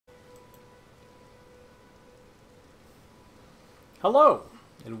Hello,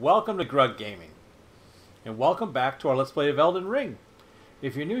 and welcome to Grug Gaming. And welcome back to our Let's Play of Elden Ring.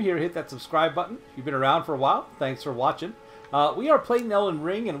 If you're new here, hit that subscribe button. If you've been around for a while, thanks for watching. We are playing Elden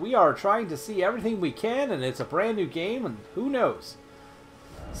Ring, and we are trying to see everything we can, and it's a brand new game, and who knows.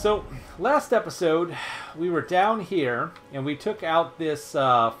 So, last episode, we were down here, and we took out this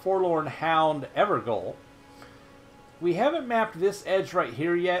Forlorn Hound Evergoal. We haven't mapped this edge right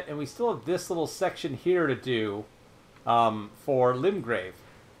here yet, and we still have this little section here to do for Limgrave.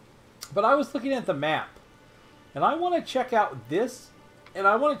 But I was looking at the map, and I want to check out this, and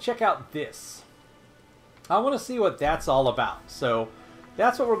I want to check out this. I want to see what that's all about. So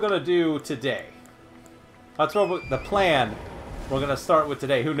that's what we're going to do today. That's what the plan we're going to start with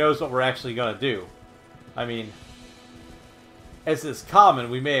today. Who knows what we're actually going to do? I mean, as is common,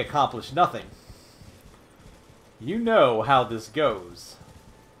 we may accomplish nothing. You know how this goes.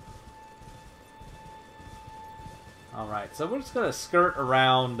 Alright, so we're just going to skirt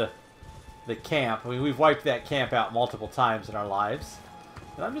around the camp. I mean, we've wiped that camp out multiple times in our lives.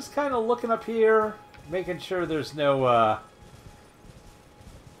 And I'm just kind of looking up here, making sure there's no,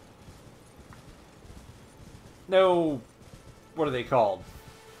 what are they called?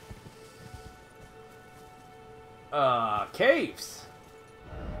 Caves.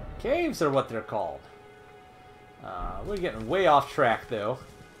 Caves are what they're called. We're getting way off track, though.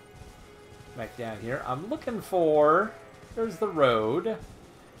 Back down here. I'm looking for... There's the road. It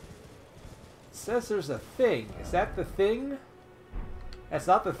says there's a thing. Is that the thing? That's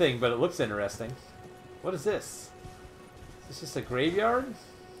not the thing, but it looks interesting. What is this? Is this just a graveyard?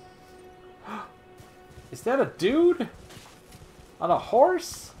 Is that a dude? On a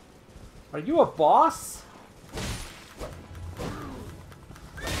horse? Are you a boss?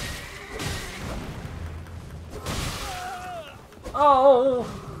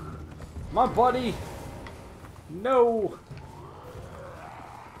 Oh! My buddy! No!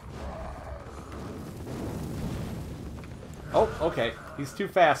 Oh, okay. He's too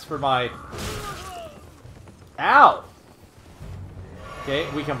fast for my... Ow! Okay,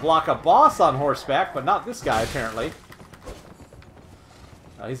 we can block a boss on horseback, but not this guy, apparently.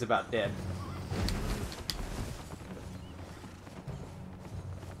 Oh, he's about dead.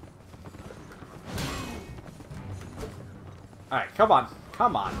 Alright, come on.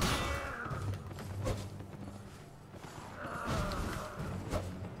 Come on.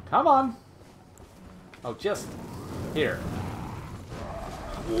 Come on. Oh, just here.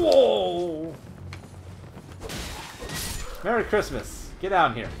 Whoa! Merry Christmas. Get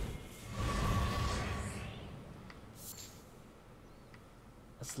down here.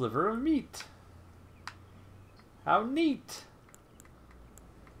 A sliver of meat. How neat.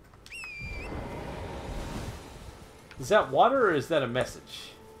 Is that water or is that a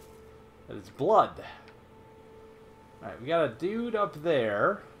message? That it's blood. Alright, we got a dude up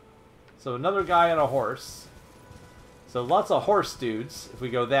there. So another guy on a horse. So lots of horse dudes, if we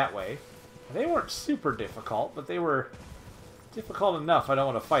go that way. They weren't super difficult, but they were difficult enough. I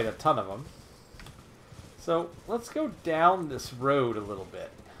don't want to fight a ton of them. So let's go down this road a little bit.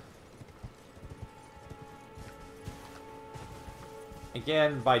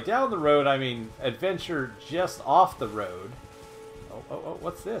 Again, by down the road, I mean adventure just off the road. Oh,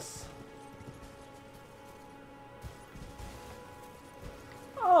 what's this?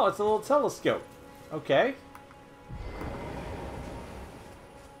 Oh, it's a little telescope. Okay.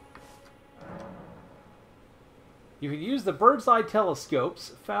 You can use the bird's eye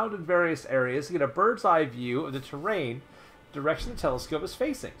telescopes found in various areas to get a bird's eye view of the terrain, the direction the telescope is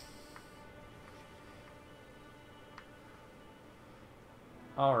facing.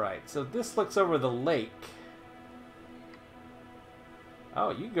 Alright, so this looks over the lake. Oh,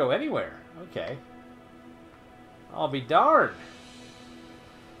 you can go anywhere. Okay. I'll be darned.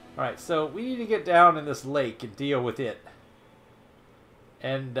 Alright, so we need to get down in this lake and deal with it.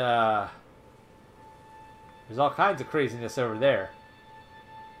 And, there's all kinds of craziness over there.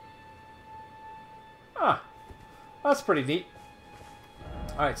 Ah, that's pretty neat.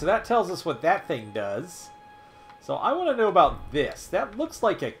 Alright, so that tells us what that thing does. So I want to know about this. That looks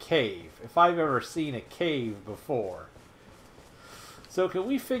like a cave, if I've ever seen a cave before. So can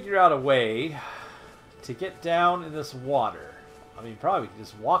we figure out a way to get down in this water? I mean, probably we can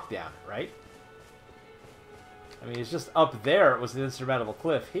just walk down it, right? I mean, it's just up there. It was an insurmountable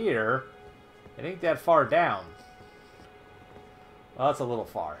cliff. Here, it ain't that far down. Well, that's a little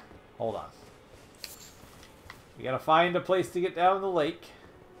far. Hold on. We gotta find a place to get down the lake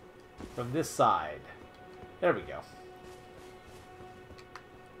from this side. There we go.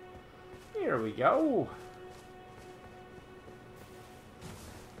 Here we go.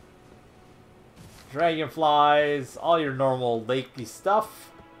 dragonflies, all your normal lakey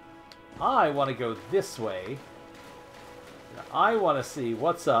stuff. I want to go this way. I want to see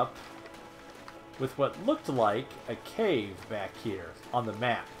what's up with what looked like a cave back here on the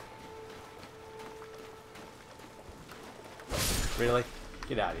map. Really?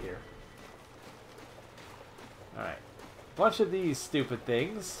 Get out of here. Alright. Bunch of these stupid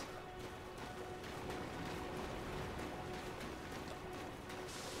things.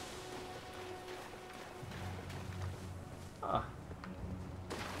 Huh.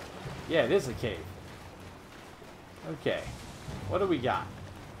 Yeah, it is a cave. Okay. What do we got?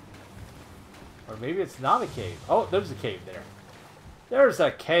 Or maybe it's not a cave. Oh, there's a cave there. There's a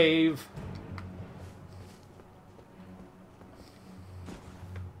cave.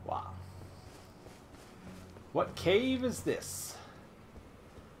 Wow. What cave is this?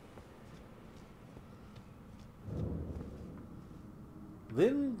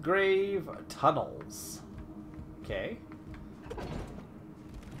 Limgrave tunnels. Okay.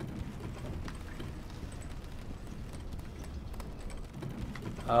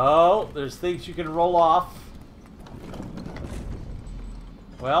 Oh, there's things you can roll off.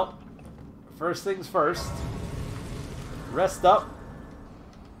 Well, first things first. Rest up.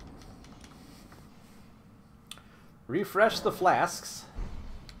 Refresh the flasks.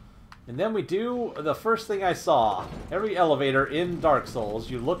 And then we do the first thing I saw. Every elevator in Dark Souls,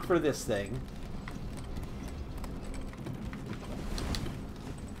 you look for this thing.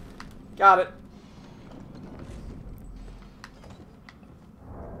 Got it.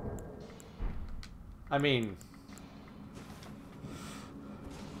 I mean,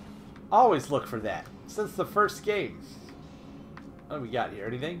 always look for that. Since the first game. What do we got here?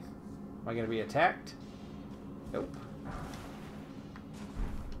 Anything? Am I going to be attacked? Nope.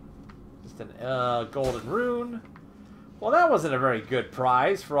 Just an golden rune. Well, that wasn't a very good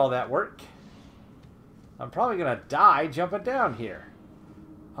prize for all that work. I'm probably going to die jumping down here.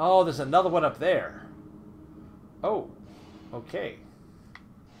 Oh, there's another one up there. Oh, okay.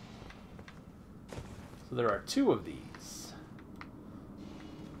 So there are two of these.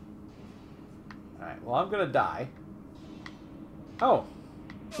 Alright, well, I'm going to die. Oh.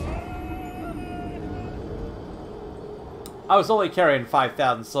 I was only carrying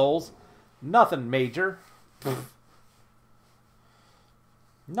 5,000 souls. Nothing major.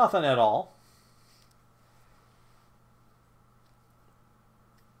 Nothing at all.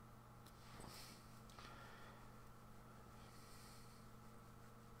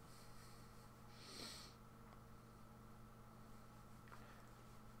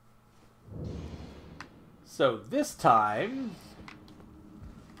 So this time,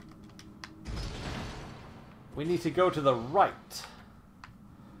 we need to go to the right.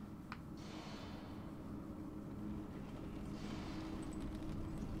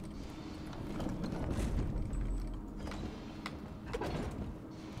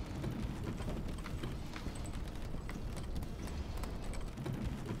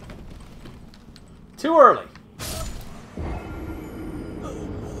 Too early.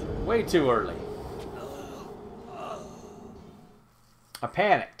 Way too early. I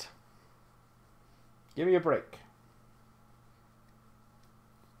panicked. Give me a break.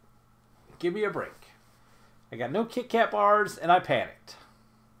 Give me a break. I got no Kit Kat bars and I panicked.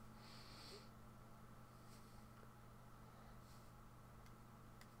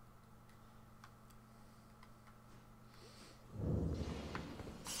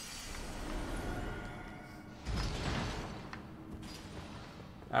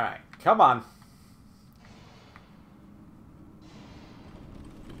 All right, come on.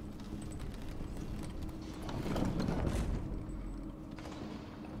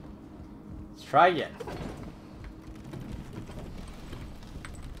 Try again.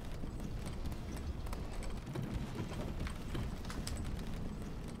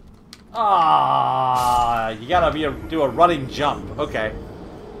 Ah, you gotta do a running jump. Okay.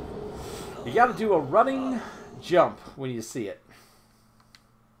 You gotta do a running jump when you see it.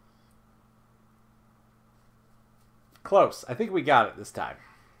 Close. I think we got it this time.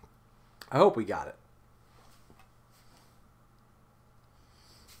 I hope we got it.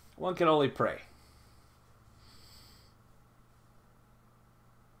 One can only pray.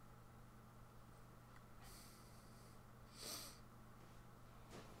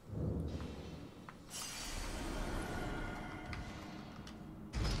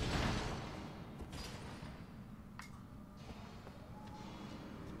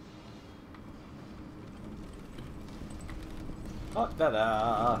 Oh,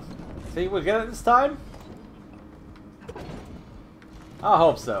 ta-da! Think we'll get it this time? I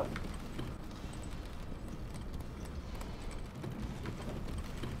hope so.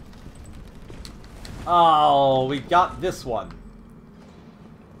 Oh, we got this one.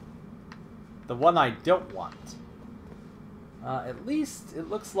 The one I don't want. At least it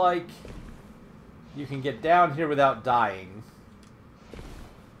looks like you can get down here without dying.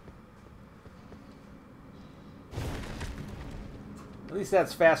 At least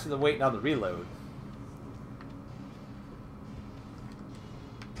that's faster than waiting on the reload.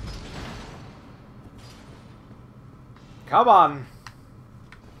 Come on.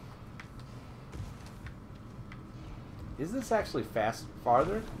 Is this actually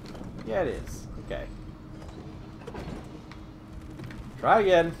farther? Yeah, it is. Okay. Try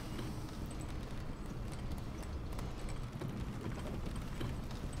again.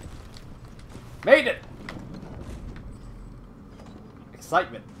 Made it!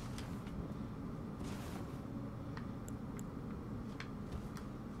 Excitement.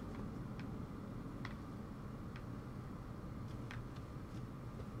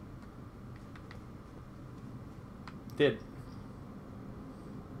 Did.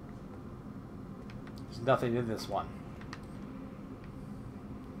 There's nothing in this one.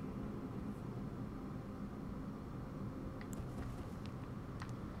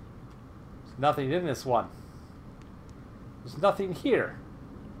 There's nothing in this one. There's nothing here.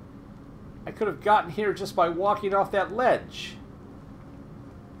 I could have gotten here just by walking off that ledge.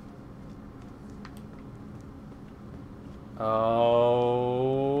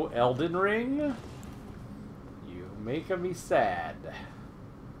 Oh, Elden Ring? You making me sad.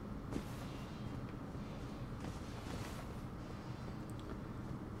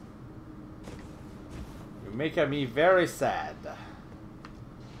 You're making me very sad.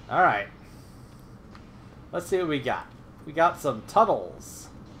 Alright. Let's see what we got. We got some tunnels.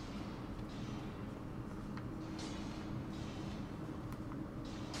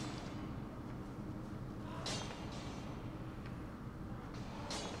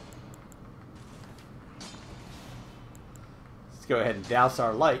 Let's go ahead and douse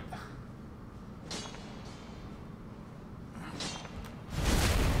our light.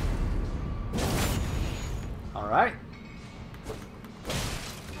 Alright.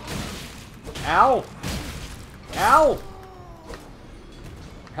 Ow! Ow!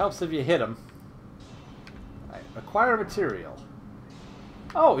 Helps if you hit him. Right, acquire material.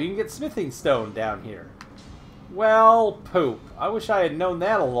 Oh, you can get smithing stone down here. Well, poop. I wish I had known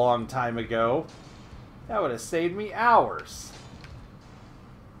that a long time ago. That would have saved me hours.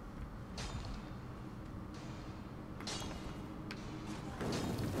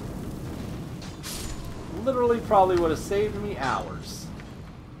 Literally probably would have saved me hours.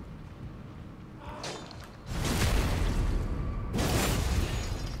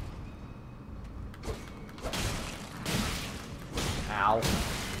 Ow.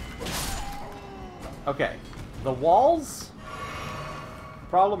 Okay. The walls?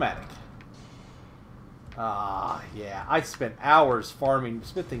 Problematic. Ah, yeah. I spent hours farming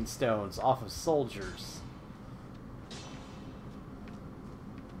smithing stones off of soldiers.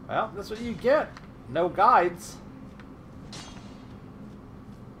 Well, that's what you get. No guides.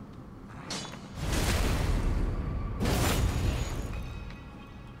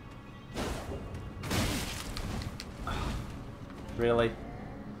 Really?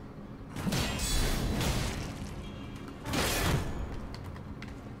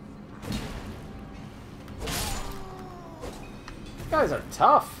 These guys are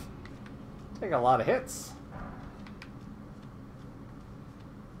tough. Take a lot of hits.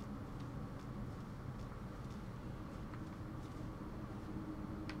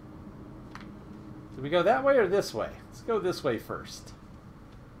 Do we go that way or this way? Let's go this way first.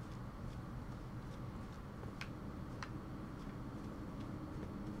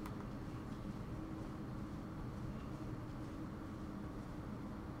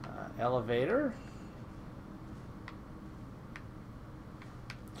 Elevator.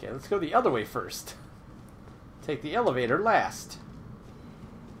 Okay, let's go the other way first. Take the elevator last.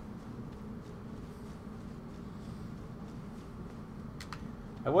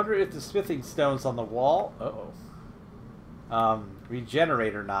 I wonder if the smithing stones on the wall... Uh-oh.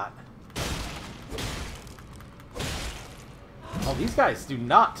 Regenerate or not. Oh, these guys do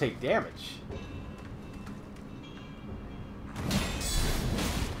not take damage.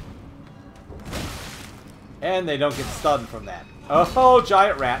 And they don't get stunned from that. Oh,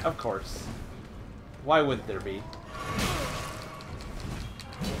 giant rat, of course. Why wouldn't there be?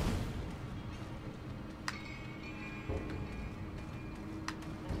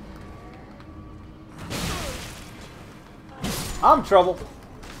 I'm in trouble.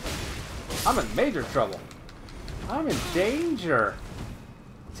 I'm in major trouble. I'm in danger.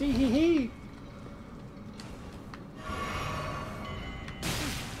 Tee-hee-hee.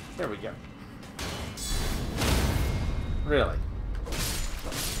 There we go. Really?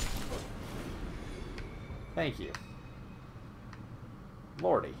 Thank you.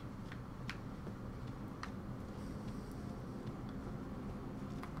 Lordy.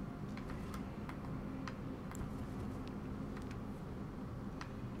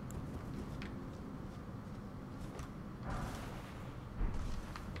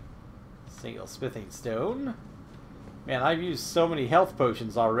 Single smithing stone. Man, I've used so many health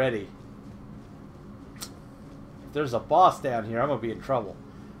potions already. If there's a boss down here, I'm gonna be in trouble.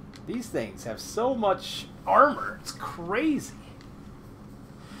 These things have so much armor. It's crazy.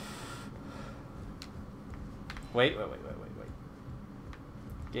 Wait.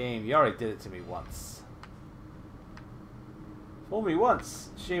 Game, you already did it to me once. Fool me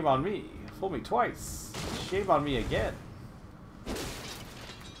once, shame on me. Fool me twice, shame on me again.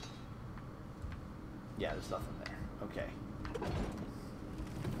 Yeah, there's nothing there. Okay.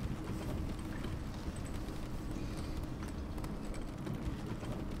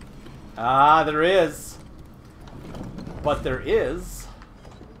 Ah, there is. But there is.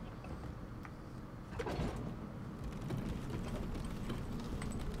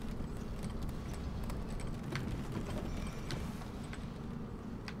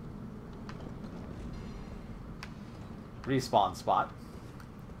 Respawn spot.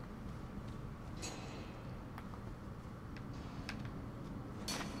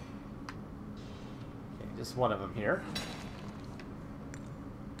 Okay, just one of them here.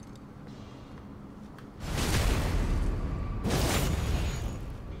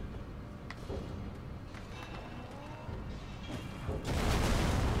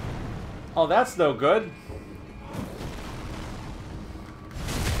 Oh, that's no good.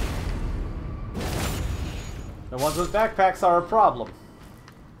 The ones with backpacks are a problem.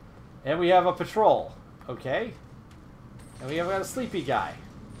 And we have a patrol. Okay. And we have got a sleepy guy.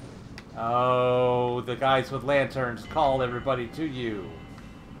 Oh, the guys with lanterns call everybody to you.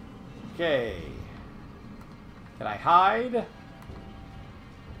 Okay. Can I hide?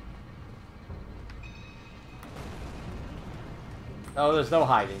 Oh, there's no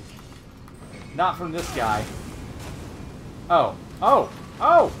hiding. Not from this guy. Oh. Oh!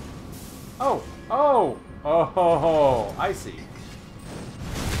 Oh! Oh! Oh! Oh ho ho! I see.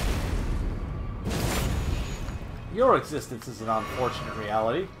 Your existence is an unfortunate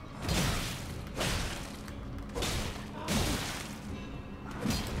reality.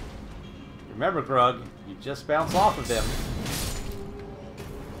 Remember, Grug, you just bounce off of them.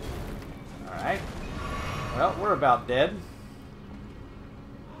 Alright. Well, we're about dead.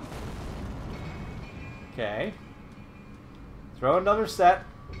 Okay. Throw another set.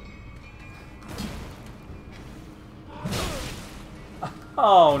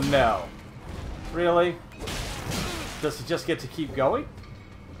 Oh no. Really? Does he just get to keep going?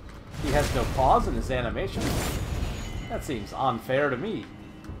 He has no pause in his animation? That seems unfair to me.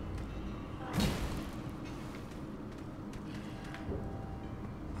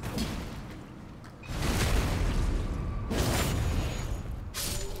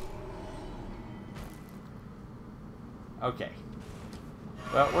 Okay.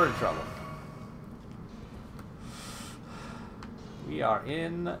 Well, we're in trouble. We are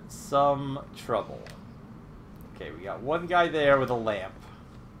in some trouble. Okay, we got one guy there with a lamp.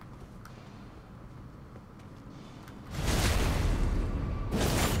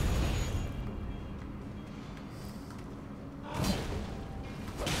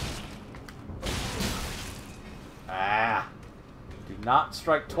 Ah! Do not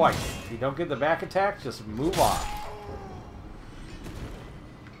strike twice. If you don't get the back attack, just move on.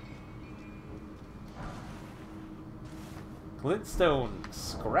 Glintstone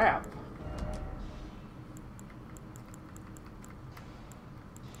scrap.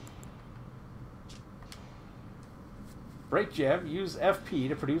 Break gem. Use FP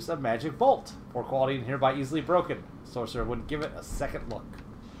to produce a magic bolt. Poor quality and hereby easily broken. Sorcerer wouldn't give it a second look.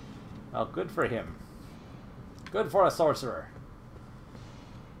 Well, good for him. Good for a sorcerer.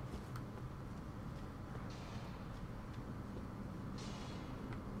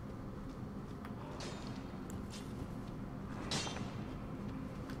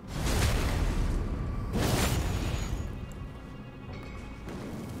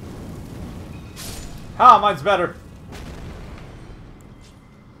 Ah, mine's better.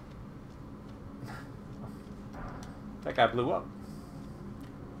 That guy blew up.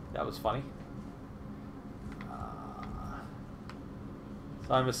 That was funny.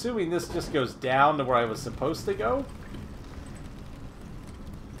 So I'm assuming this just goes down to where I was supposed to go.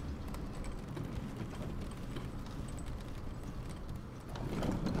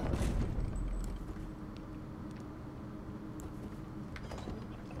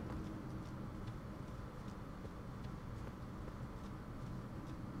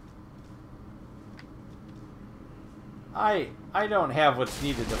 I don't have what's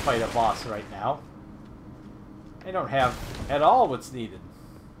needed to fight a boss right now. I don't have at all what's needed.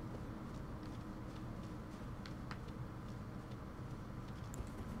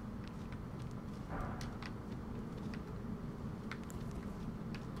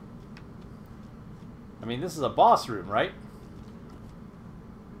 I mean, this is a boss room, right?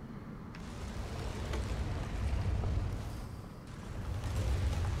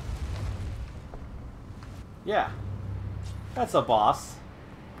 Yeah. That's a boss.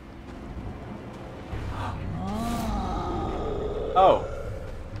 Oh.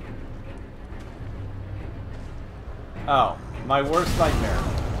 Oh. My worst nightmare.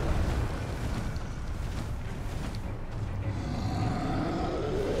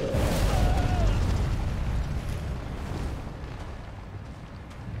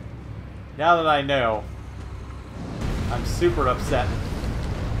 Now that I know, I'm super upset.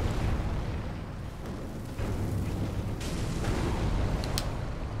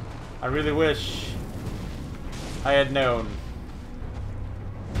 I really wish I had known.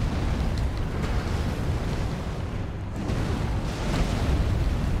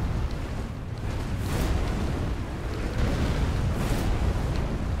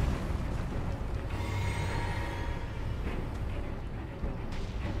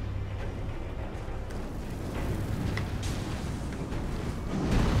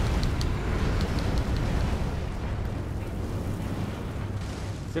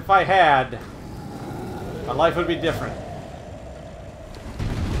 If I had, my life would be different.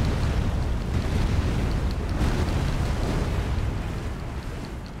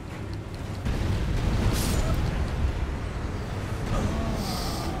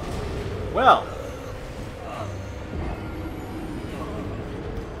 Well,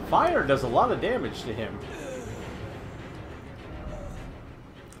 fire does a lot of damage to him.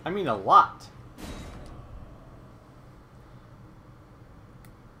 I mean, a lot.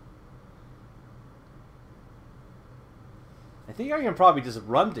 I think I can probably just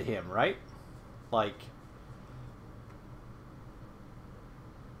run to him, right? Like...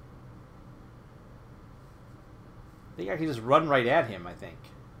 I think I can just run right at him, I think.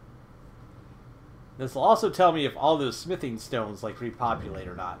 This will also tell me if all those smithing stones, like, repopulate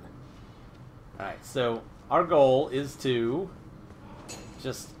or not. Alright, so our goal is to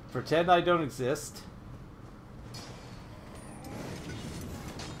just pretend I don't exist.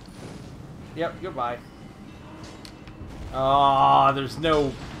 Yep, goodbye. Ah, there's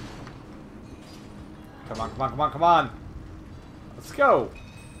no... Come on, come on, come on, come on! Let's go!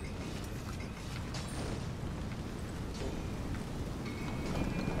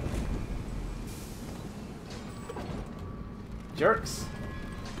 Jerks!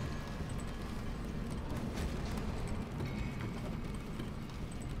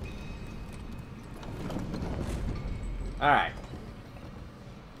 Alright.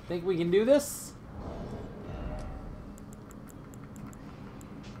 Think we can do this?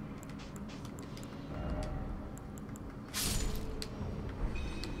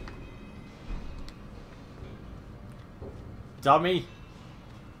 Dummy.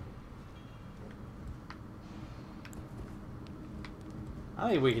 I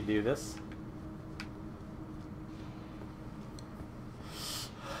think we can do this.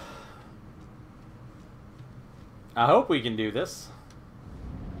 I hope we can do this.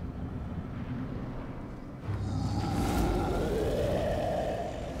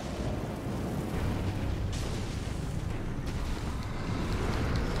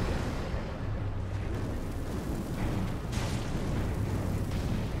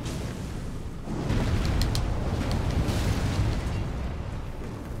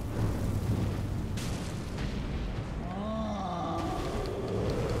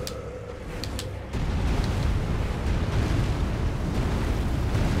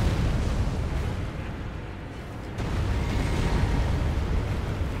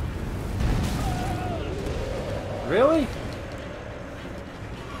 Really?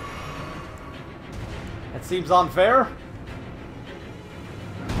 That seems unfair.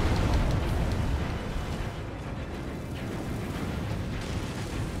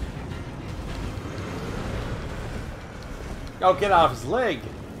 Oh, get off his leg.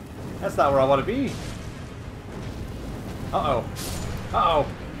 That's not where I want to be. Uh-oh. Uh-oh.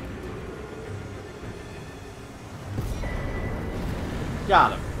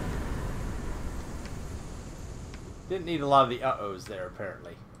 Got him. Didn't need a lot of the uh-ohs there,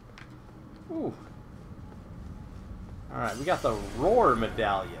 apparently. Ooh. Alright, we got the Roar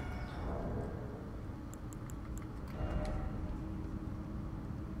Medallion.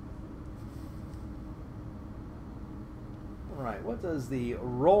 Alright, what does the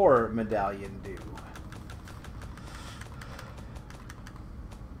Roar Medallion do?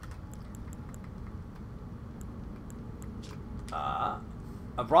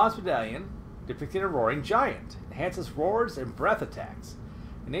 A bronze medallion depicting a roaring giant. Enhances roars and breath attacks.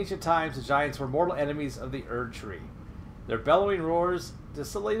 In ancient times, the giants were mortal enemies of the Erd Tree. Their bellowing roars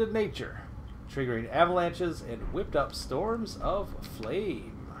desolated nature, triggering avalanches and whipped up storms of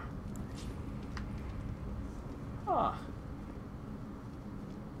flame. Huh.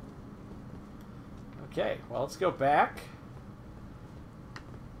 Okay, well, let's go back.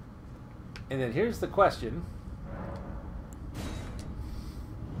 And then here's the question.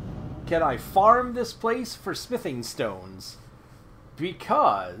 Can I farm this place for smithing stones?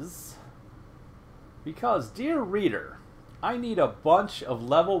 Because, dear reader, I need a bunch of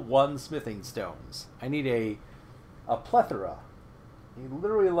level 1 smithing stones. I need a plethora.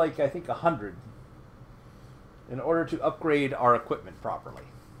 Literally like, I think, 100 in order to upgrade our equipment properly.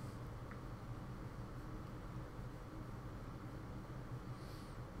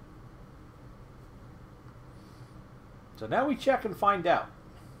 So now we check and find out.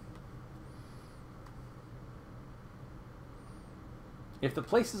 If the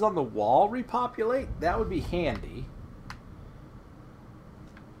places on the wall repopulate, that would be handy.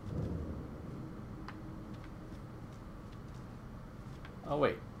 Oh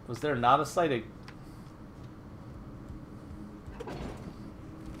wait, was there not a site of...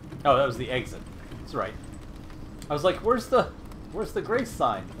 Oh, that was the exit. That's right. I was like, where's the grace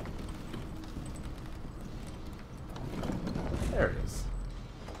sign? There it is.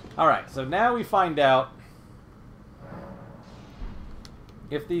 Alright, so now we find out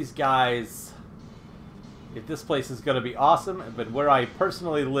if these guys, if this place is going to be awesome, but where I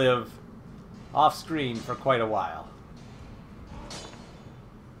personally live off screen for quite a while.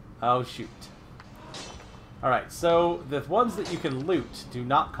 Oh, shoot. Alright, so the ones that you can loot do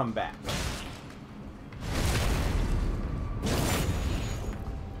not come back.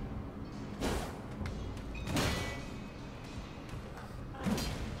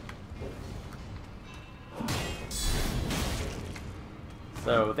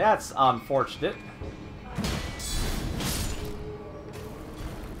 So that's unfortunate.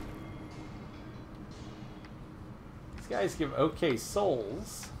 These guys give okay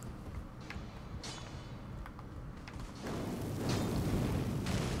souls.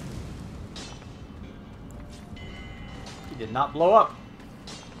 He did not blow up.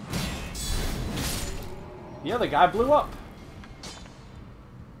 The other guy blew up.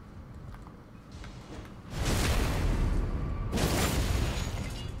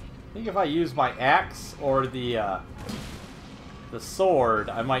 I think if I use my axe or the sword,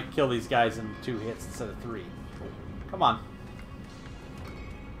 I might kill these guys in 2 hits instead of 3. Come on.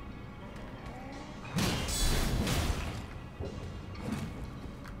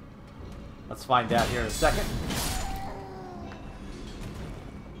 Let's find out here in a second.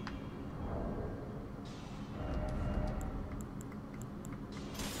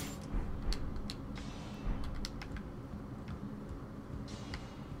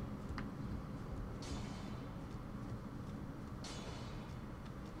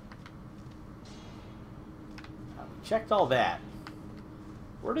 Checked all that.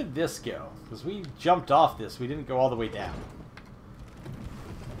 Where did this go? Because we jumped off this. We didn't go all the way down.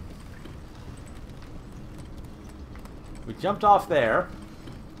 We jumped off there.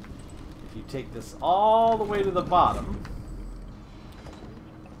 If you take this all the way to the bottom...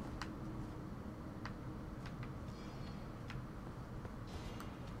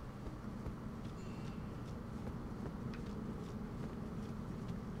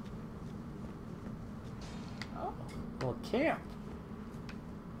 Little camp.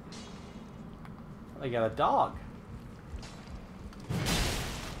 They got a dog.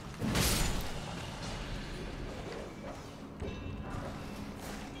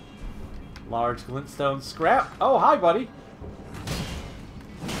 Large glintstone scrap. Oh, hi, buddy.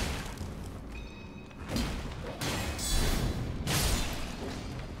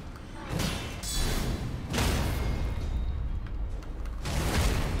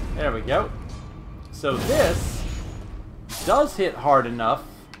 There we go. So this does hit hard enough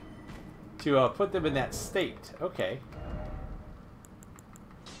to put them in that state. Okay.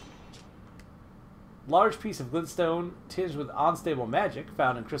 Large piece of glintstone tinged with unstable magic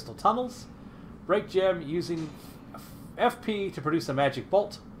found in crystal tunnels. Break gem using FP to produce a magic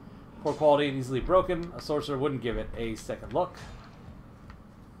bolt. Poor quality and easily broken. A sorcerer wouldn't give it a second look.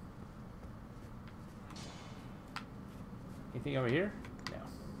 Anything over here? No.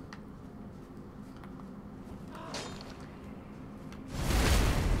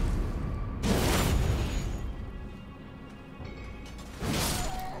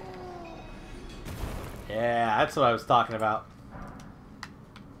 Yeah, that's what I was talking about.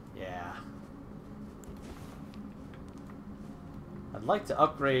 Yeah. A I'd like to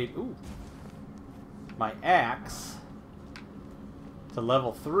upgrade my axe to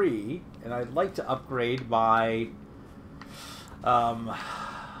level 3, and I'd like to upgrade my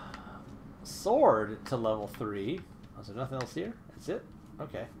sword to level 3. Oh, is there nothing else here? That's it?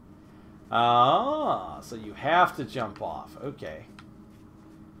 Okay. So you have to jump off. Okay.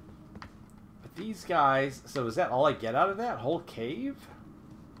 But these guys... So is that all I get out of that whole cave?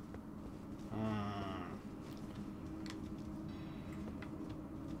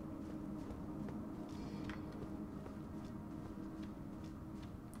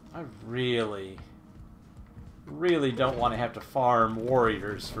 I really don't want to have to farm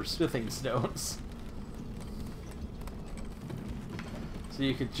warriors for smithing stones. So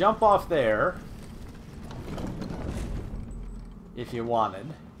you could jump off there if you wanted.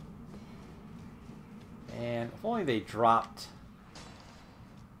 And if only they dropped...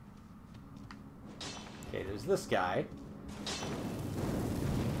 Okay, there's this guy.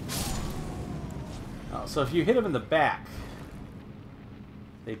 Oh, so if you hit him in the back,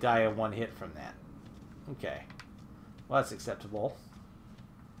 they die in one hit from that. Okay. Well, that's acceptable.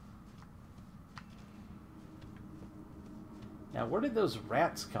 Now, where did those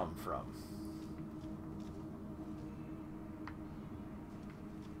rats come from?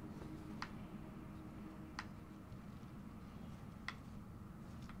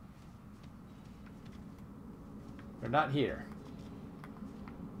 They're not here.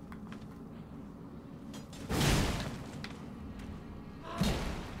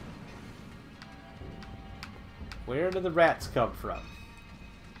 Where do the rats come from?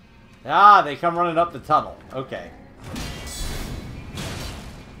 Ah, they come running up the tunnel. Okay.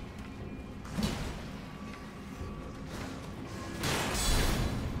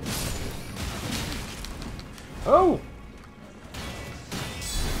 Oh!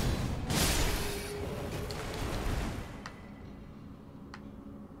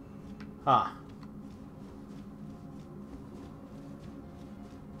 Huh.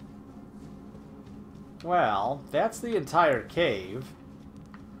 Well, that's the entire cave.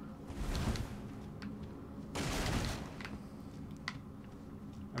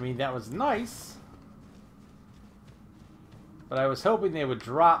 I mean, that was nice. But I was hoping they would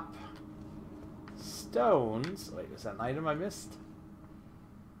drop stones. Wait, is that an item I missed?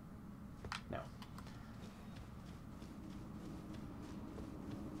 No.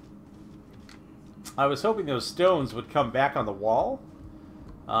 I was hoping those stones would come back on the wall.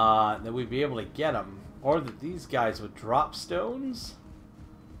 That we'd be able to get them. Or that these guys would drop stones.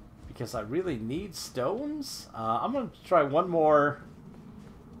 Because I really need stones. I'm going to try one more.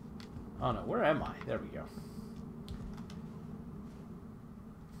 Oh no, where am I? There we go.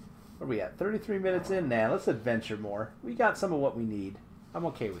 Where are we at? 33 minutes in now. Let's adventure more. We got some of what we need. I'm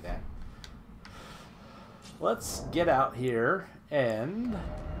okay with that. Let's get out here and...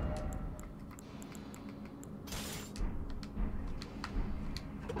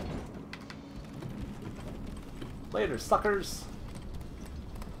 Later, suckers.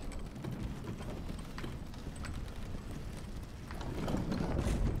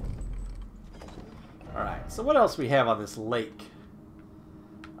 Alright, so what else we have on this lake?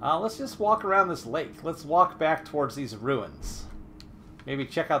 Let's just walk around this lake. Let's walk back towards these ruins. Maybe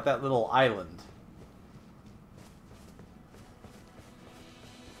check out that little island.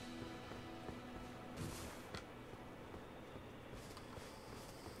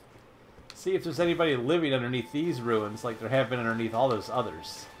 See if there's anybody living underneath these ruins like there have been underneath all those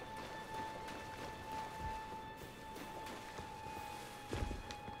others.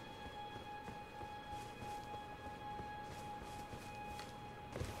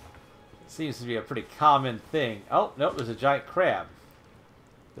 Seems to be a pretty common thing. Oh, no, there's a giant crab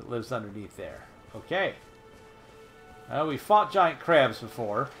that lives underneath there. Okay. We fought giant crabs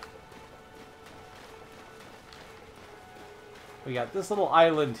before. We got this little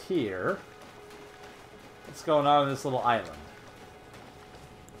island here. What's going on in this little island?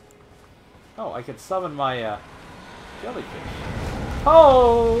 Oh, I could summon my jellyfish.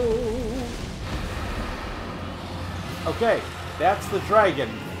 Oh! Okay, that's the dragon.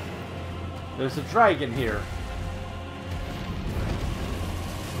 There's a dragon here.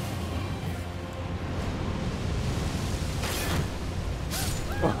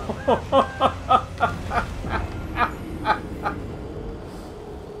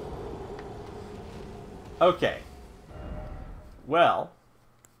 Okay. Well.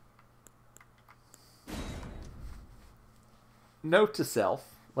 Note to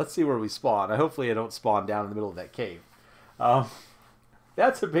self. Let's see where we spawn. Hopefully I don't spawn down in the middle of that cave.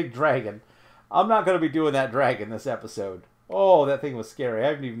 That's a big dragon. I'm not going to be doing that dragon this episode. Oh, that thing was scary. I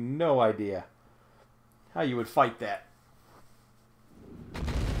have even no idea how you would fight that.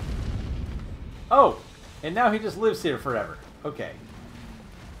 Oh, and now he just lives here forever. Okay.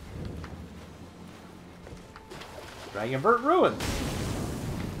 Dragonvert Ruins.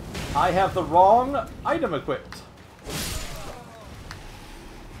 I have the wrong item equipped.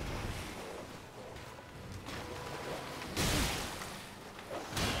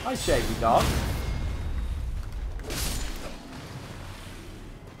 Hi, Shaggy Dog.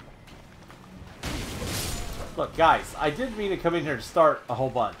 Look, guys, I didn't mean to come in here to start a whole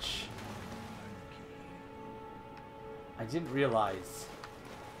bunch. I didn't realize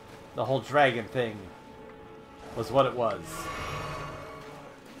the whole dragon thing was what it was.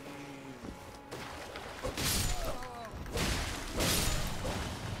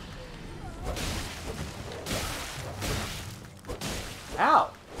 Ow!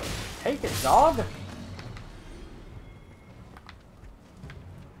 Take it, dog!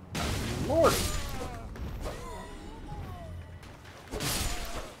 Lordy!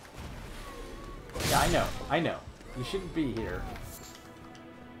 Yeah, I know. You shouldn't be here.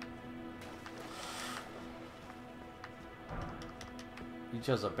 You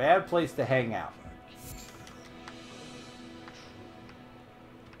chose a bad place to hang out.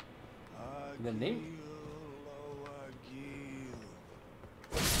 The name?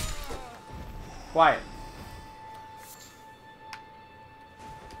 Quiet.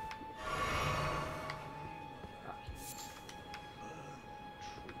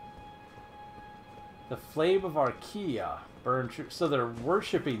 The flame of Archaea burned true. So they're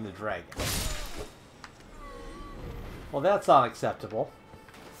worshipping the dragon. Well, that's unacceptable.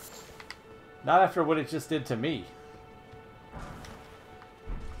 Not after what it just did to me.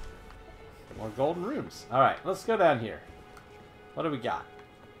 More golden rooms. Alright, let's go down here. What do we got?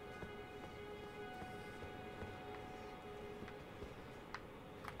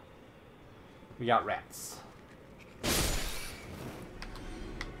 We got rats.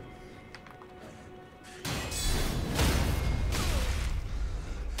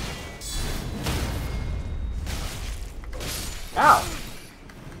 Ow!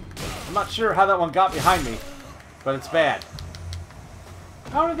 I'm not sure how that one got behind me, but it's bad.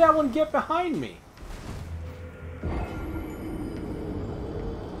 How did that one get behind me?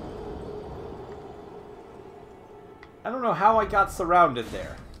 I don't know how I got surrounded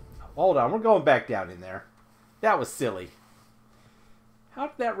there. Hold on, we're going back down in there. That was silly. How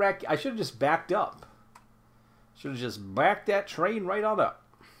did that rat... I should have just backed up. Should have just backed that train right on up.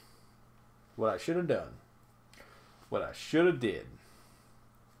 What I should have done. What I should have did.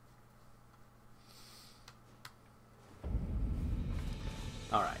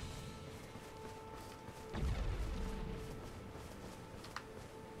 Alright.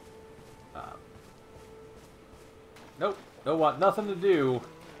 Nope. Don't want nothing to do.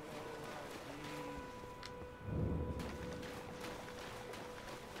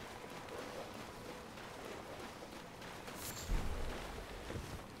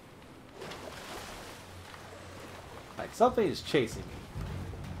 Like something is chasing me.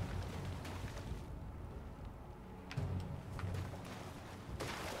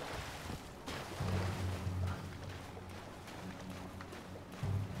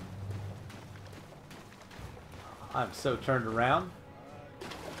 I'm so turned around.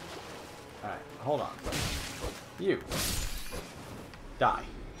 Alright, hold on. You. Die.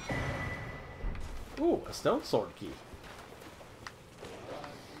 Ooh, a stone sword key.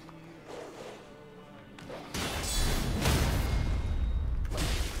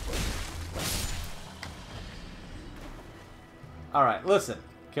 Alright, listen.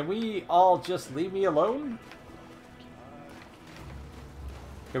 Can we all just leave me alone?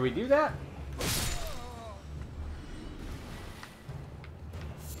 Can we do that?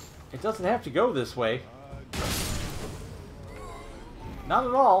 It doesn't have to go this way. Not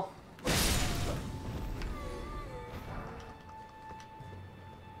at all.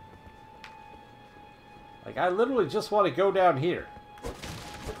 Like, I literally just want to go down here.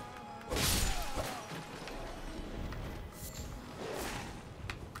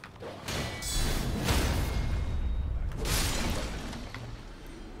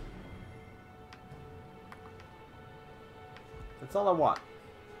 That's all I want.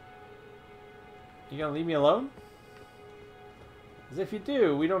 You gonna leave me alone? Because if you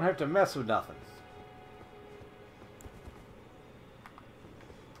do, we don't have to mess with nothing.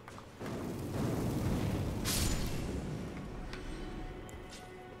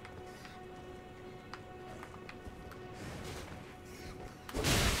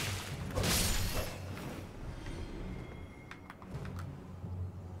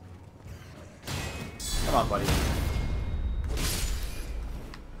 Come on, buddy.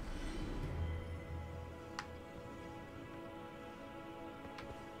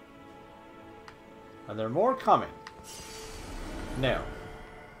 Are there more coming? No.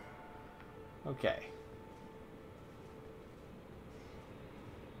 Okay.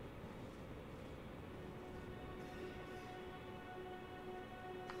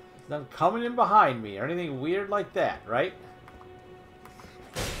 There's none coming in behind me or anything weird like that, right?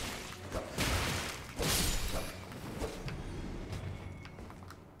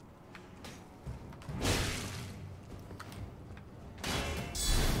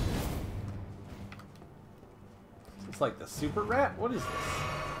 Like the super rat? What is this?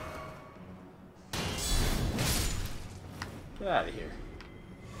 Get out of here.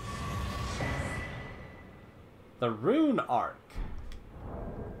 The Rune Arc.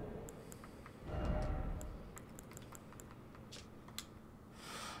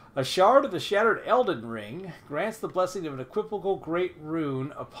 A shard of the Shattered Elden Ring grants the blessing of an equipable Great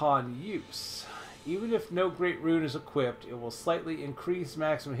Rune upon use. Even if no Great Rune is equipped, it will slightly increase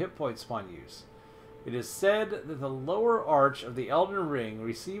maximum hit points upon use. It is said that the lower arch of the Elden Ring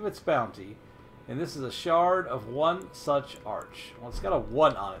receive its bounty, and this is a shard of one such arch. Well, it's got a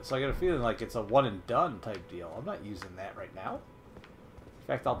 1 on it, so I get a feeling like it's a one and done type deal. I'm not using that right now. In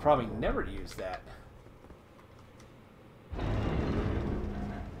fact, I'll probably never use that.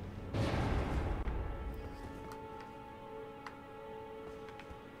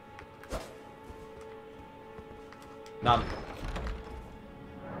 Not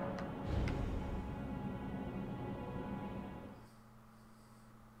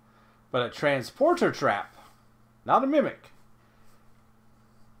but a transporter trap. Not a mimic.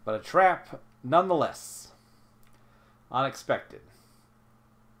 But a trap nonetheless. Unexpected.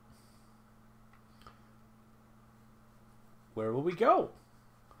 Where will we go?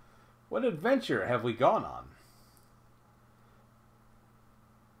 What adventure have we gone on?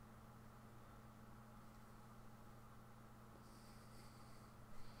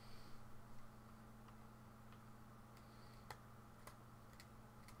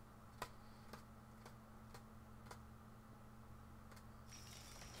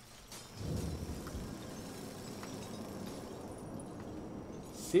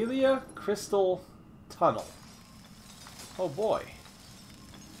 Celia Crystal Tunnel. Oh boy.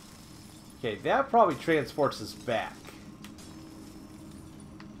 Okay, that probably transports us back.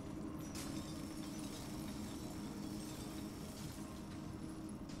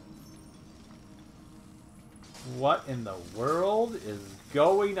 What in the world is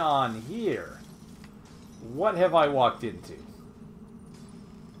going on here? What have I walked into?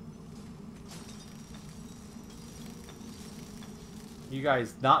 You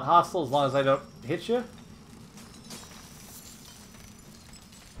guys not hostile as long as I don't hit you?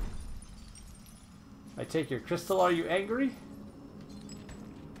 I take your crystal, are you angry?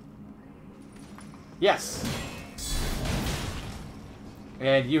 Yes!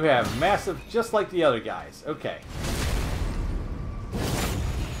 And you have massive, just like the other guys. Okay.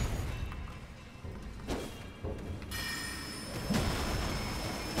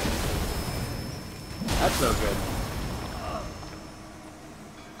 That's no good.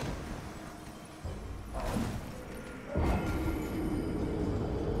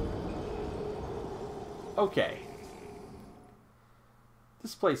 Okay.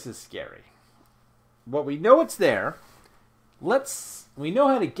 This place is scary. But we know it's there. We know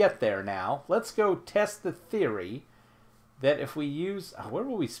how to get there now. Let's go test the theory that if we use... where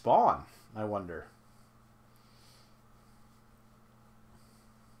will we spawn, I wonder?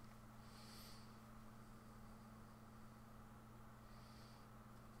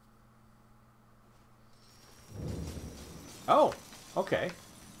 Oh, okay.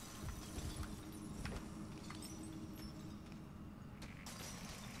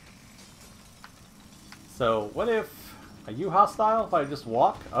 So, what if... Are you hostile if I just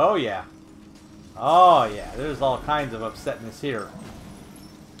walk? Oh, yeah. Oh, yeah. There's all kinds of upsetness here.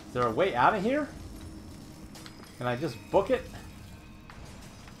 Is there a way out of here? Can I just book it?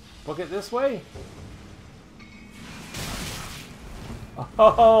 Book it this way?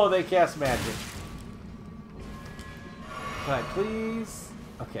 Oh, they cast magic. Can I please?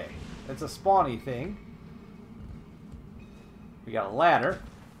 Okay. It's a spawny thing. We got a ladder.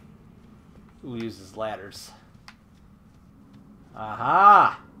 Who uses ladders?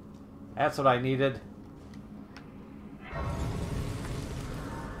 Aha! That's what I needed.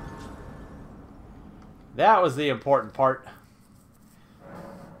 That was the important part.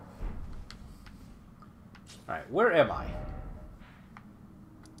 Alright, where am I?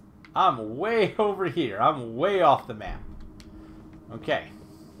 I'm way over here. I'm way off the map. Okay.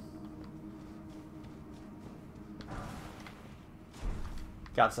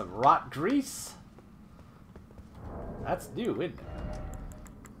 Got some rot grease. That's new, isn't it?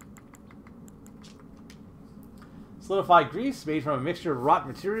 Solidified grease made from a mixture of rotten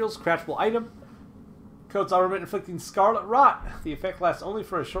materials. Craftable item. Coats armament inflicting scarlet rot. The effect lasts only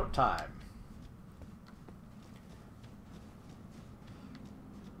for a short time.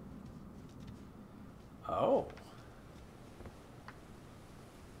 Oh.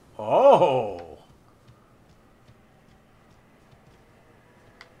 Oh.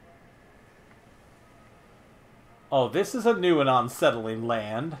 Oh, this is a new and unsettling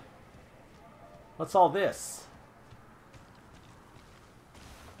land. What's all this?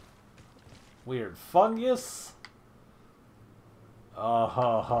 Weird fungus. Oh,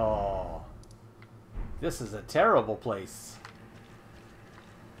 ho, ho. This is a terrible place.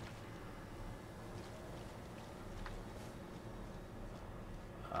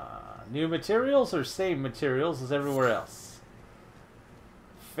 New materials or same materials as everywhere else?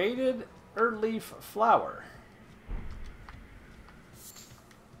 Faded earthleaf flower.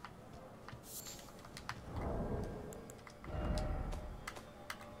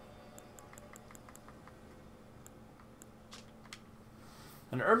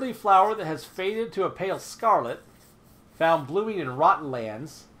 An earthleaf flower that has faded to a pale scarlet, found blooming in rotten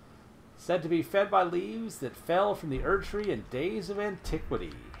lands, said to be fed by leaves that fell from the Erd tree in days of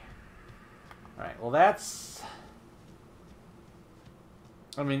antiquity. Alright, well that's...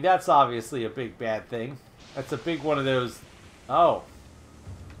 I mean, that's obviously a big bad thing. That's a big one of those... Oh.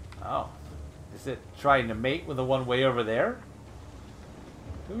 Oh. Is it trying to mate with the one way over there?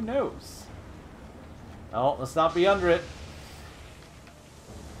 Who knows? Oh, let's not be under it.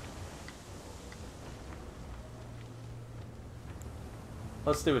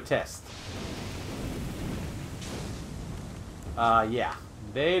 Let's do a test. Yeah.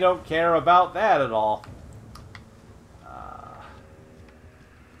 They don't care about that at all.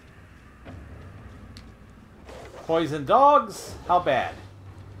 Poison dogs? How bad?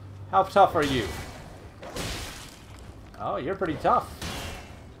 How tough are you? Oh, you're pretty tough.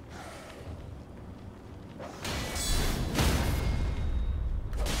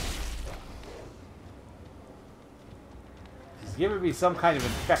 He's giving me some kind of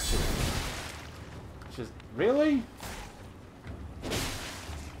infection. Just, really?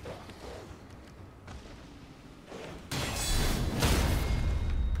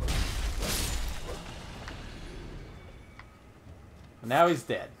 Now he's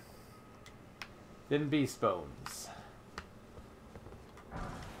dead. Then beast bones.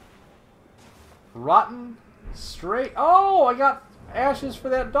 Rotten straight. Oh, I got ashes for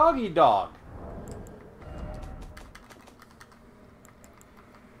that doggy dog.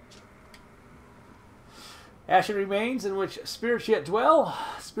 Ashen remains in which spirits yet dwell.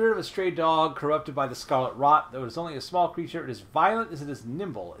 Spirit of a stray dog corrupted by the scarlet rot. Though it is only a small creature, it is violent as it is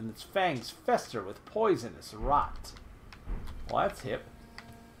nimble, and its fangs fester with poisonous rot. Well, that's hip.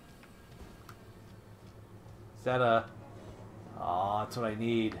 Is that a... Oh, that's what I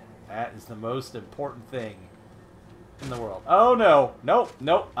need. That is the most important thing in the world. Oh, no. Nope,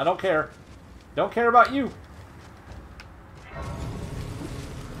 nope. I don't care. Don't care about you.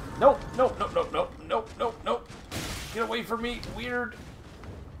 Nope, nope, nope, nope, nope, nope, nope, nope. Get away from me, weird.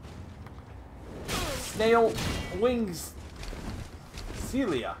 Snail wings.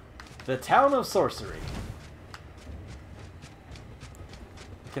 Celia. The town of sorcery.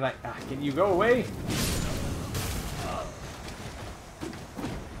 Can you go away?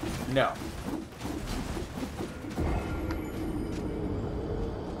 No.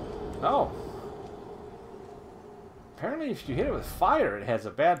 Oh. Apparently if you hit it with fire, it has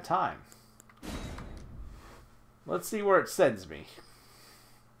a bad time. Let's see where it sends me.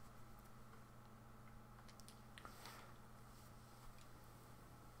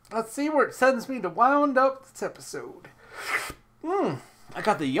 Let's see where it sends me to wound up this episode. I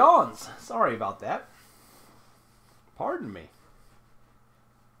got the yawns. Sorry about that. Pardon me.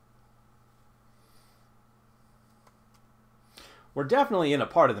 We're definitely in a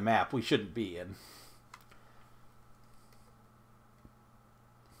part of the map we shouldn't be in.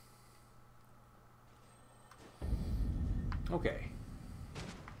 Okay.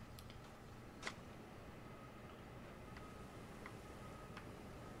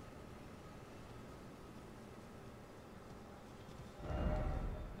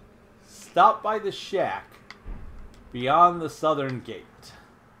 Stop by the shack beyond the southern gate.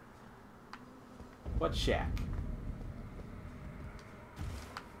 What shack?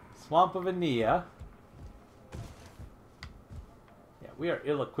 Swamp of Ania. Yeah, we are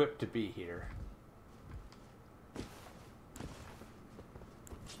ill-equipped to be here.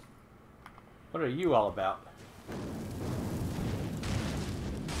 What are you all about?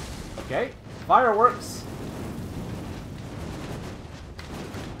 Okay, fireworks.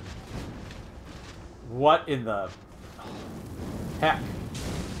 What in the Heck.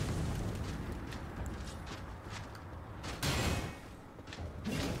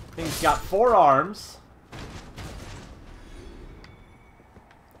 Thing's got 4 arms.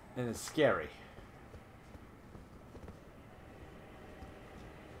 And it's scary.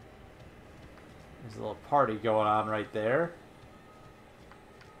 There's a little party going on right there.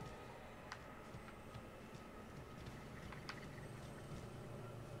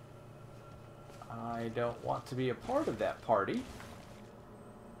 I don't want to be a part of that party.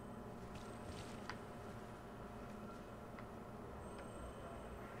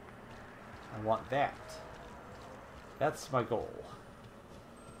 I want that. That's my goal.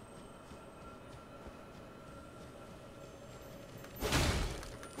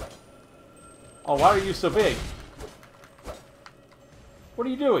 Oh, why are you so big? What are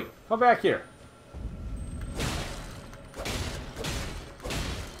you doing? Come back here.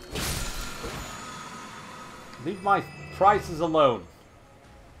 Leave my prices alone.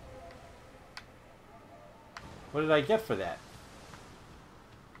 What did I get for that?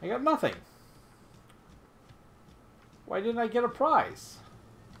 I got nothing. Why didn't I get a prize?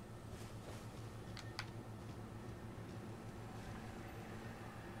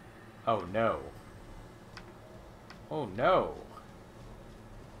 Oh no. Oh no.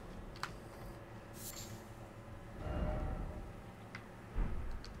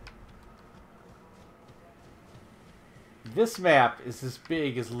 This map is as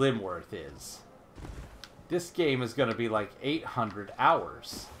big as Limgrave is. This game is going to be like 800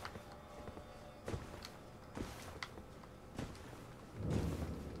 hours.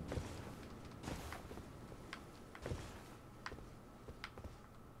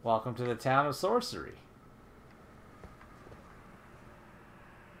 Welcome to the town of sorcery.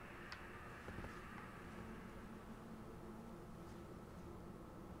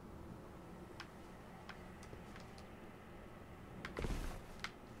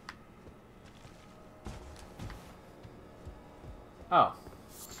 Oh.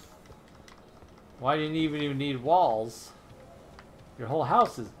 Why didn't you even need walls? Your whole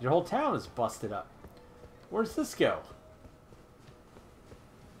town is busted up. Where's this go?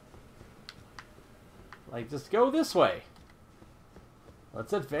 Like, just go this way.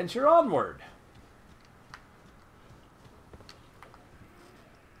 Let's adventure onward.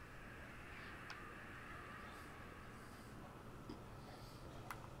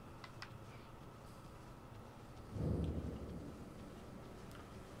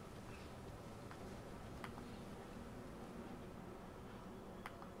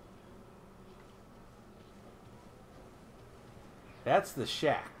 That's the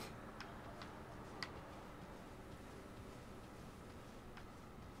shack.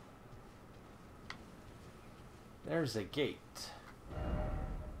 There's a gate.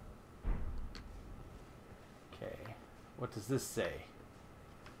 Okay. What does this say?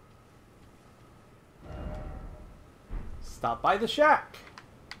 Stop by the shack.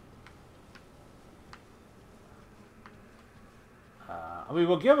 I mean,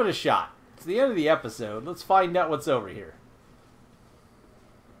 we'll give it a shot. It's the end of the episode. Let's find out what's over here.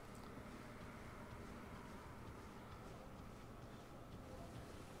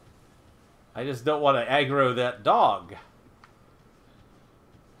 I just don't want to aggro that dog.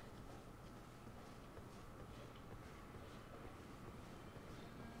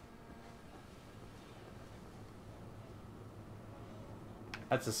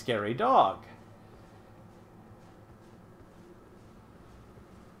 That's a scary dog.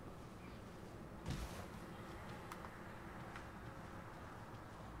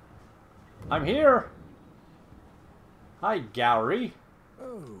 I'm here. Hi, Gowry.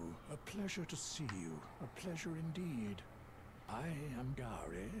 Oh, a pleasure to see you. A pleasure indeed. I am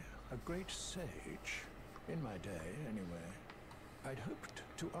Gowry, a great sage. In my day, anyway. I'd hoped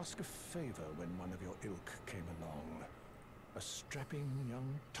to ask a favor when one of your ilk came along. A strapping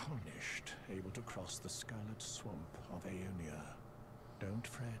young tarnished, able to cross the scarlet swamp of Aeonia. Don't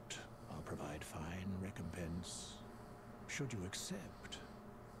fret, I'll provide fine recompense. Should you accept,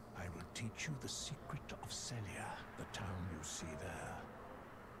 I will teach you the secret of Celia, the town you see there.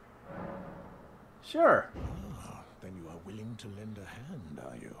 Sure. Ah, then you are willing to lend a hand,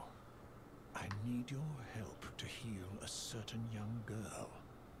 are you? I need your help to heal a certain young girl.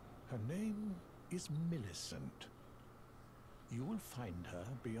 Her name is Millicent. You will find her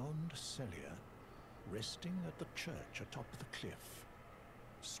beyond Celia, resting at the church atop the cliff,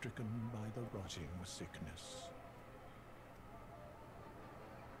 stricken by the rotting sickness.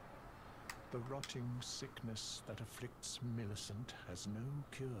 The rotting sickness that afflicts Millicent has no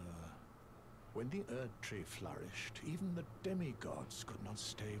cure. When the Erd Tree flourished, even the demigods could not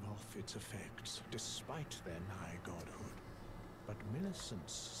stave off its effects, despite their nigh godhood. but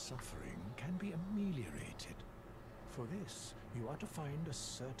Millicent's suffering can be ameliorated. For this, you are to find a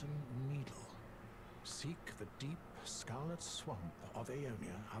certain needle. Seek the deep scarlet swamp of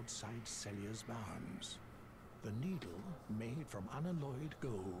Aeonia outside Celia's bounds. The needle, made from unalloyed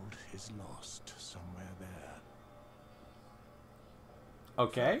gold, is lost somewhere there.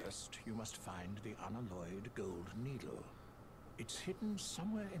 Okay. First, you must find the unalloyed gold needle. It's hidden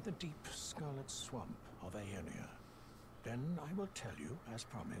somewhere in the deep scarlet swamp of Aeonia. Then I will tell you, as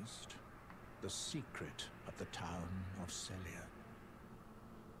promised, the secret of the town of Celia.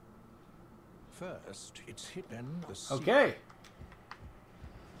 First, it's hidden. Okay.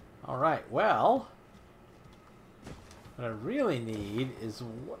 All right. Well, what I really need is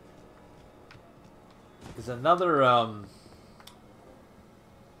another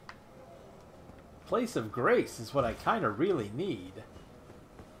place of grace. Is what I kind of really need.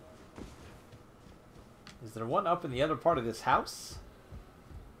 Is there one up in the other part of this house?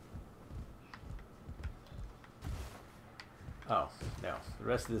 Oh, no. The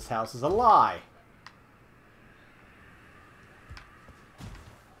rest of this house is a lie.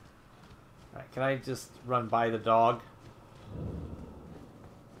 Alright, can I just run by the dog?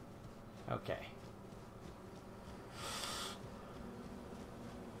 Okay.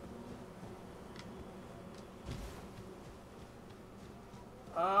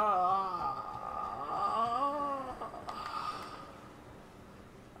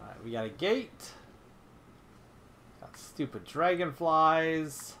 Alright, we got a gate. Got stupid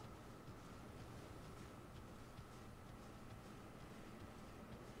dragonflies.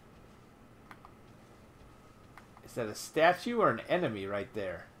 Is that a statue or an enemy right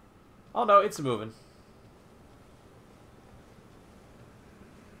there? Oh no, it's moving.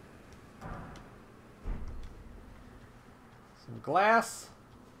 Some glass.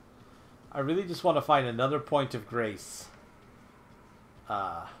 I really just want to find another point of grace.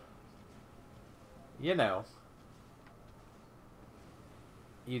 You know.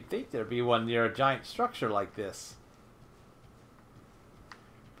 You'd think there'd be one near a giant structure like this.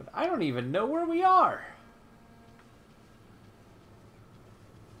 But I don't even know where we are.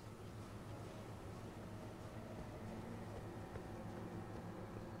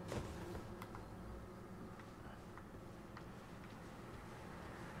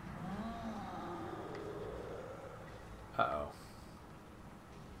 Uh-oh.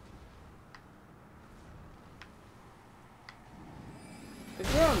 The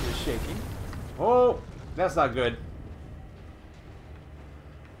ground is shaking. Oh, that's not good.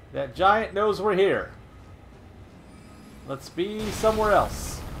 That giant knows we're here. Let's be somewhere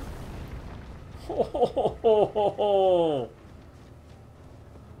else. Ho, ho, ho, ho, ho, ho.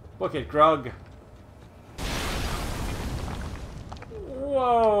 Book it, Grug.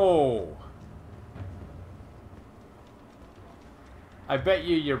 Whoa. I bet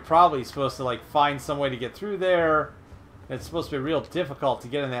you're probably supposed to like find some way to get through there. It's supposed to be real difficult to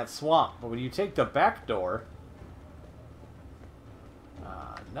get in that swamp. But when you take the back door,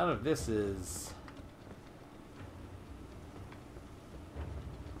 none of this is...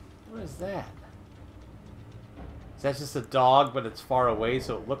 What is that? Is that just a dog, but it's far away,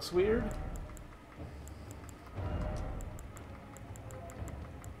 so it looks weird?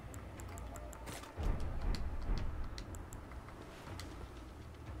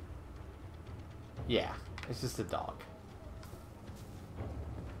 Yeah, it's just a dog.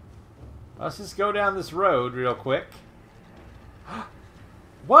 Let's just go down this road real quick.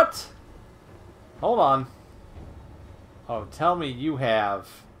 What? Hold on. Oh, tell me you have...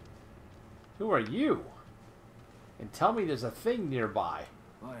 Who are you? And tell me there's a thing nearby.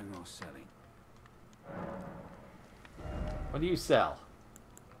 Buying or selling? What do you sell?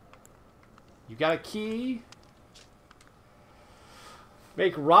 You got a key?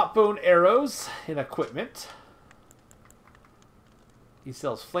 Make rot bone arrows and equipment. He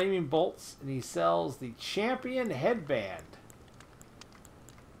sells flaming bolts, and he sells the champion headband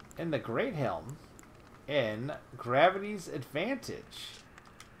and the great helm and gravity's advantage.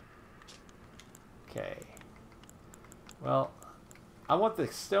 Okay. Well, I want the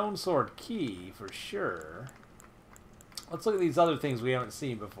stone sword key for sure. Let's look at these other things we haven't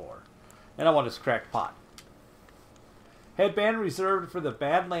seen before. And I want this cracked pot. Headband reserved for the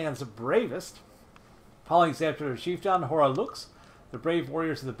Badlands bravest. Following after their chieftain, Hora Lux, the brave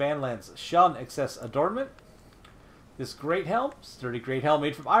warriors of the Badlands shun excess adornment. This great helm, sturdy great helm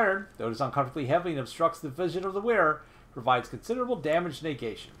made from iron, though it is uncomfortably heavy and obstructs the vision of the wearer, provides considerable damage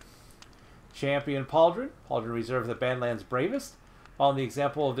negation. Champion Pauldron, Pauldron reserved the Badlands bravest. Following the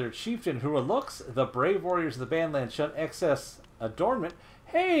example of their chieftain, Hora Lux, the brave warriors of the Badlands shun excess adornment.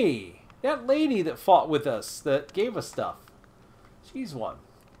 Hey! That lady that fought with us, that gave us stuff. She's one.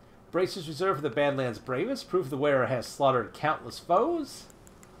 Braces reserved for the Badlands bravest. Proof the wearer has slaughtered countless foes.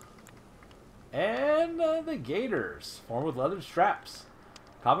 And the gaiters, formed with leather straps.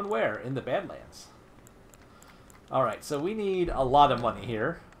 Common wear in the Badlands. Alright, so we need a lot of money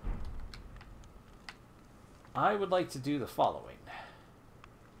here. I would like to do the following.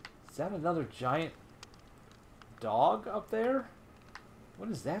 Is that another giant dog up there? What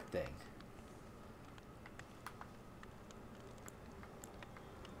is that thing?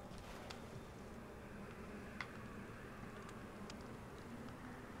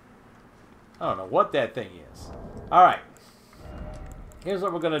 I don't know what that thing is. Alright. Here's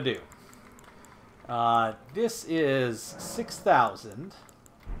what we're going to do. This is 6,000.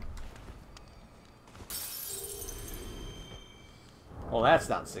 Well, that's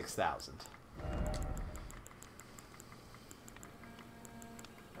not 6,000.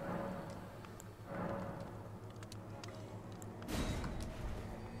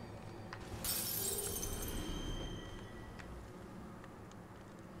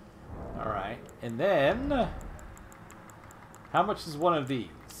 Alright, and then how much is one of these?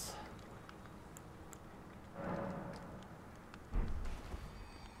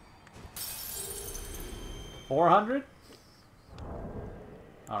 400?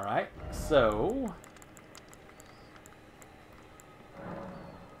 Alright, so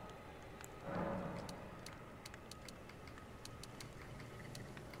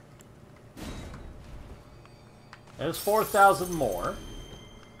there's 4,000 more.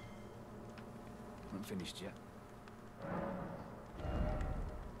 Not finished yet.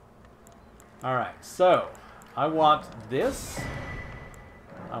 Alright, so I want this.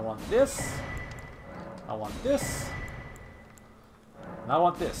 I want this. I want this. And I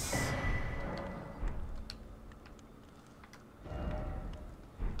want this.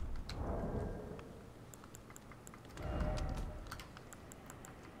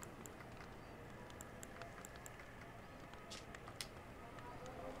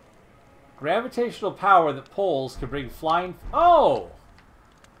 Gravitational power that pulls can bring flying... Oh!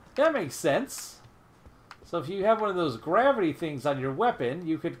 That makes sense. So if you have one of those gravity things on your weapon,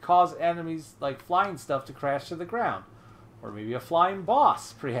 you could cause enemies, like flying stuff, to crash to the ground. Or maybe a flying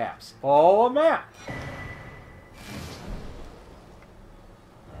boss, perhaps. Oh, a map!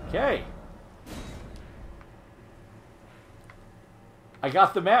 Okay. I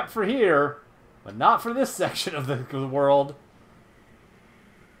got the map for here, but not for this section of the world.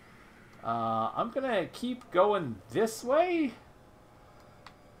 I'm gonna keep going this way.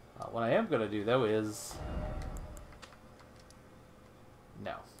 What I am gonna do, though, is...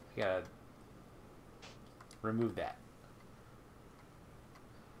 No. I gotta remove that.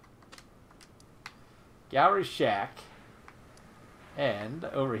 Gallery Shack. And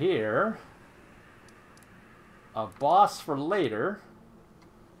over here, a boss for later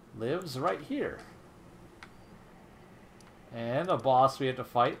lives right here. And a boss we have to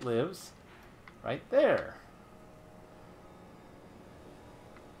fight lives right there.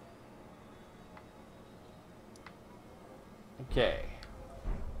 Okay.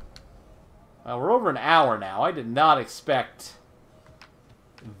 Well, we're over an hour now. I did not expect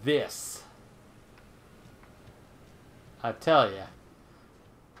this. I tell ya.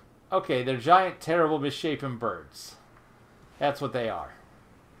 Okay, they're giant, terrible, misshapen birds. That's what they are.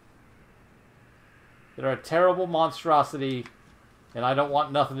 They're a terrible monstrosity, and I don't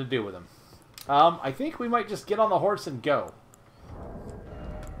want nothing to do with them. I think we might just get on the horse and go.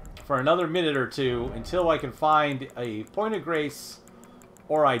 For another minute or two, until I can find a point of grace,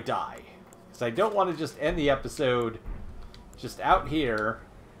 or I die. Because I don't want to just end the episode just out here,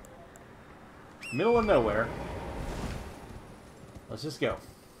 middle of nowhere. Let's just go.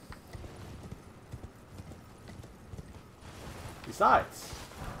 Besides,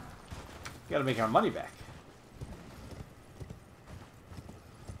 we gotta make our money back.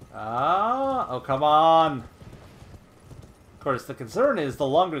 Oh, come on. Of course, the concern is the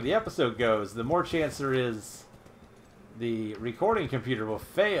longer the episode goes, the more chance there is the recording computer will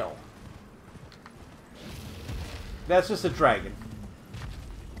fail. That's just a dragon.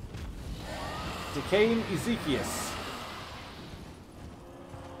 Decaying Ezekias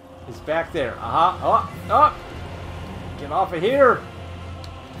is back there. Oh, oh! Get off of here!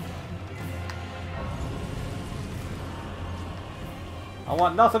 I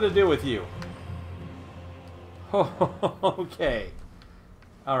want nothing to do with you. Okay.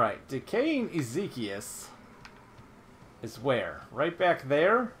 Alright, Decaying Ezekias is where? Right back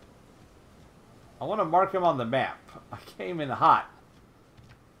there? I want to mark him on the map. I came in hot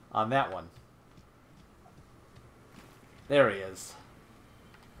on that one. There he is.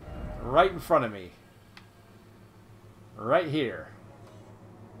 Right in front of me. right here.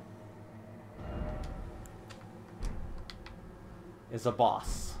 Is a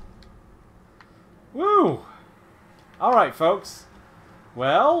boss. Woo! Alright, folks.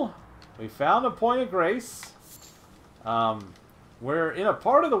 Well, we found a point of grace. We're in a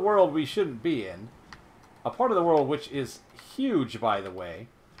part of the world we shouldn't be in. A part of the world which is huge, by the way.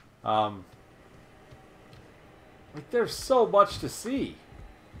 Like, there's so much to see.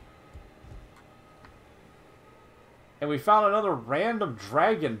 And we found another random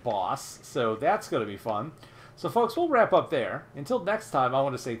dragon boss, so that's going to be fun. So, folks, we'll wrap up there. Until next time, I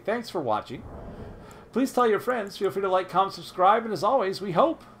want to say thanks for watching. Please tell your friends. Feel free to like, comment, subscribe, and as always, we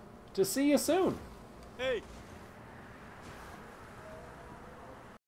hope to see you soon. Hey!